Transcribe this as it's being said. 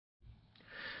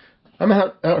I'm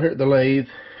out here at the lathe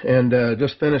and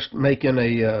just finished making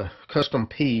a custom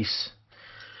piece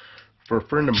for a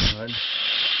friend of mine.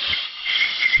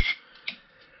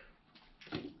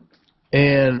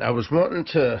 And I was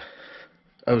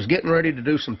getting ready to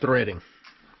do some threading.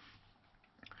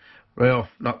 Well,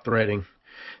 not threading.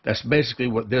 That's basically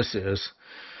what this is.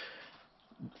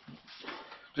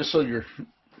 Just so you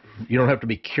don't have to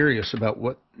be curious about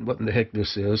what in the heck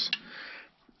this is.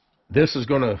 This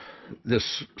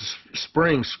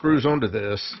spring screws onto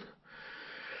this,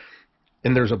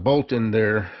 and there's a bolt in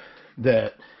there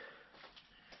that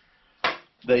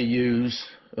they use.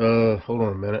 Hold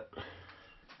on a minute.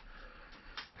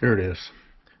 Here it is.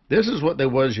 This is what they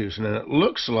was using, and it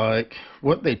looks like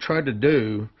what they tried to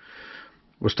do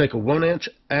was take a 1-inch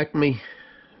Acme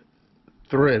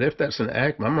thread, if that's an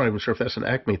Acme. I'm not even sure if that's an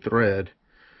Acme thread.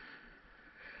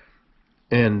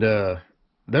 And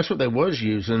that's what they was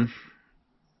using,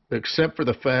 except for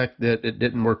the fact that it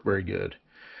didn't work very good.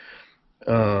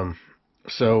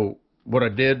 So what I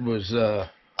did was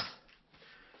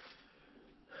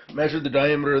measured the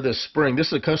diameter of this spring. This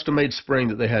is a custom-made spring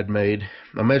that they had made.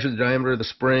 I measured the diameter of the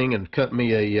spring and cut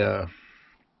me a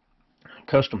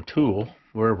custom tool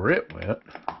wherever it went.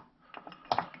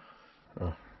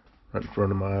 Oh, right in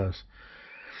front of my eyes.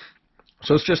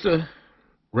 So it's just a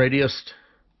radius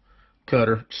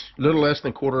cutter. It's a little less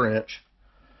than 1/4 inch.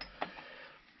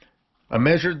 I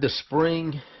measured the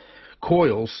spring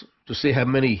coils to see how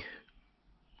many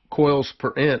coils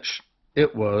per inch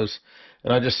it was,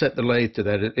 and I just set the lathe to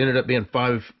that. It ended up being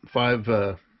five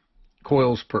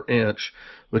coils per inch,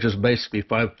 which is basically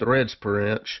 5 threads per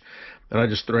inch. And I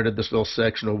just threaded this little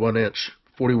section of 1-inch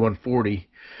 4140.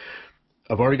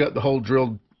 I've already got the hole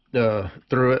drilled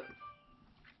through it,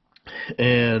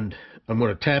 and I'm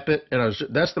going to tap it. And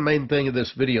that's the main thing of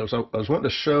this video. So I was wanting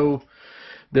to show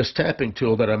this tapping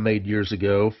tool that I made years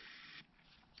ago,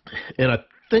 and I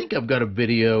think I've got a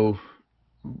video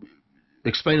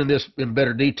explaining this in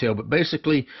better detail. But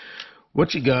basically,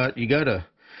 what you got a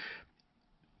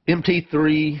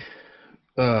MT3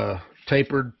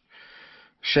 tapered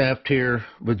shaft here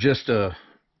with just a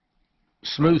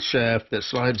smooth shaft that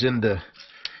slides in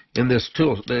this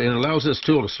tool. It allows this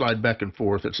tool to slide back and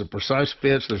forth. It's a precise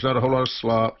fit. There's not a whole lot of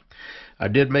slop. I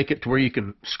did make it to where you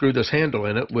can screw this handle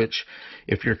in it, which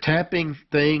if you're tapping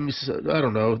things, I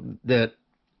don't know, that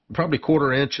probably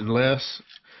 1/4 inch and less,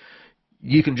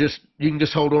 you can just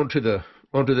hold onto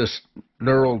this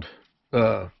knurled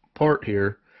part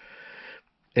here,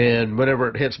 and whenever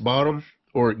it hits bottom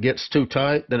or it gets too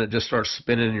tight, then it just starts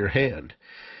spinning in your hand.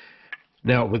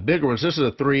 Now with bigger ones, this is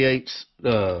a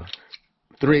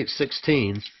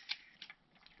 3/8/16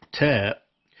 tap,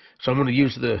 so I'm going to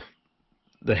use the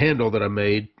handle that I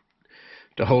made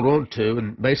to hold on to,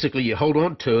 and basically you hold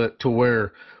on to it to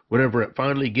where whenever it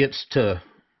finally gets to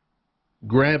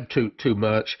grab too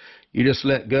much, you just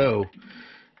let go,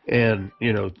 and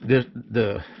you know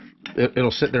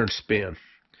it'll sit there and spin.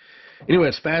 Anyway,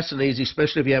 it's fast and easy,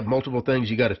 especially if you have multiple things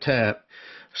you got to tap.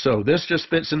 So this just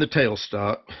fits in the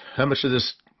tailstock. How much of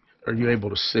this are you able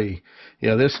to see?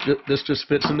 Yeah, this just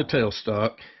fits in the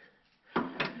tailstock.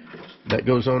 That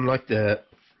goes on like that.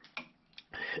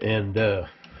 And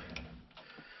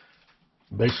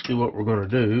basically what we're going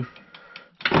to do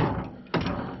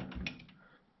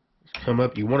is come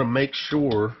up. You want to make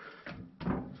sure,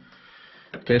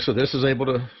 okay, so this is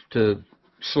able to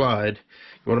slide.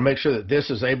 You want to make sure that this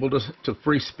is able to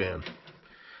free spin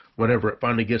whenever it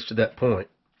finally gets to that point.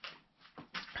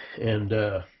 And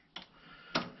let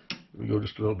me go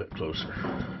just a little bit closer.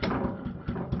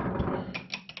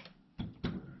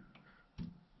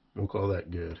 We'll call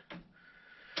that good.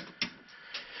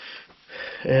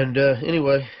 And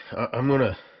anyway, I'm going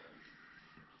to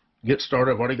get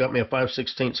started. I've already got me a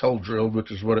 5/16 hole drilled,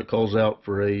 which is what it calls out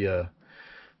for a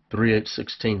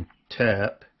 3/8/16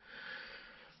 tap.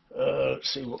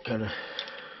 Let's see what kind of,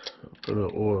 I'll put a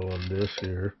little oil on this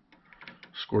here.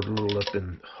 Squirt a little up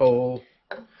in the hole.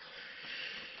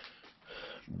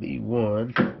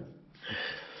 B1.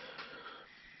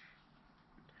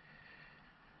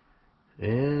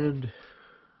 And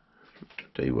I'll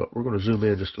tell you what, we're going to zoom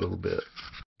in just a little bit.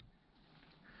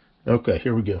 Okay,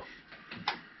 here we go.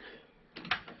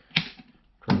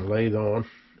 Turn the lathe on,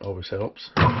 always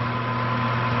helps.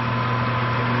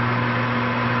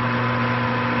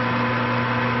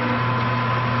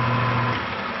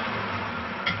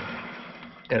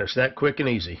 And it's that quick and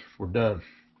easy. We're done.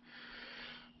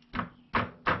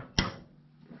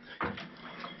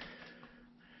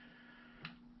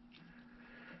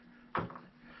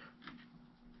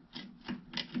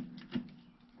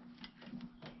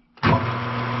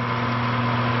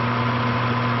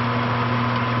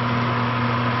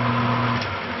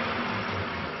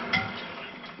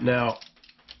 Now,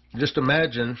 just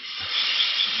imagine,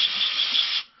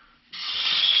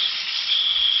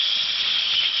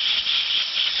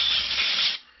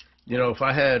 you know, if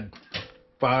I had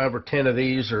 5 or 10 of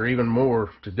these or even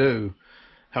more to do,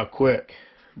 how quick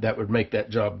that would make that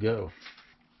job go.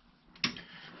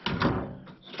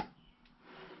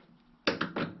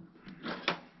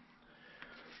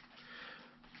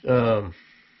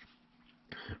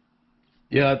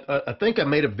 Yeah, I think I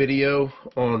made a video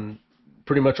on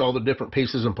pretty much all the different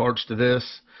pieces and parts to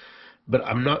this, but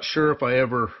I'm not sure if I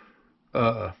ever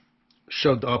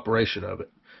showed the operation of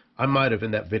it. I might have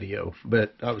in that video,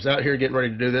 but I was out here getting ready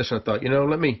to do this, and I thought, you know,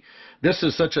 this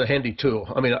is such a handy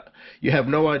tool. I mean, you have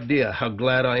no idea how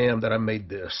glad I am that I made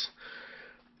this.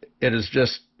 It is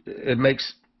just, it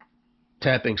makes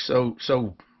tapping so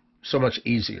much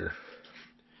easier.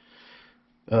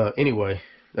 Anyway,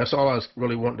 that's all I was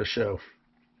really wanting to show.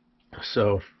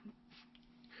 So,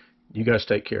 you guys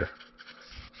take care.